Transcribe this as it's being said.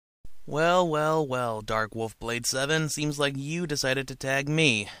Well, darkwolfblade7, seems like you decided to tag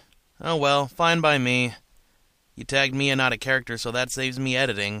me. Oh well, fine by me. You tagged me and not a character, so that saves me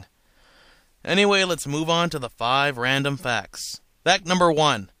editing. Anyway, let's move on to the 5 random facts. Fact number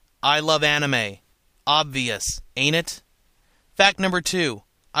 1. I love anime. Obvious, ain't it? Fact number 2.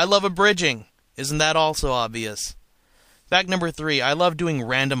 I love abridging. Isn't that also obvious? Fact number 3. I love doing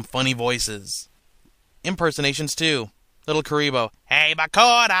random funny voices. Impersonations too. Little Karibo. Hey,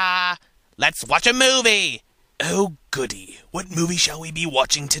 Bakura! Let's watch a movie! Oh, goody. What movie shall we be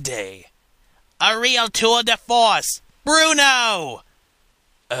watching today? A real tour de force! Bruno!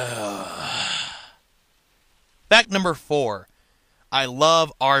 Fact number 4. I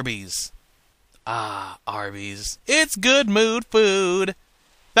love Arby's. Ah, Arby's. It's good mood food.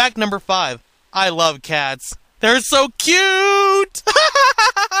 Fact number 5. I love cats. They're so cute!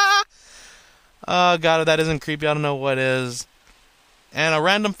 Oh, God, if that isn't creepy, I don't know what is. And a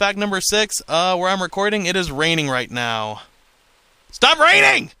random fact number 6, where I'm recording, it is raining right now. Stop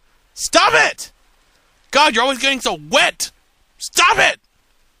raining! Stop it! God, you're always getting so wet! Stop it!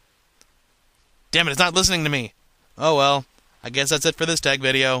 Damn it, it's not listening to me. Oh well, I guess that's it for this tag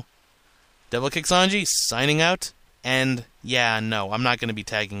video. devilkicksanji signing out. And yeah, no, I'm not going to be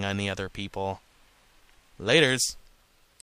tagging any other people. Laters.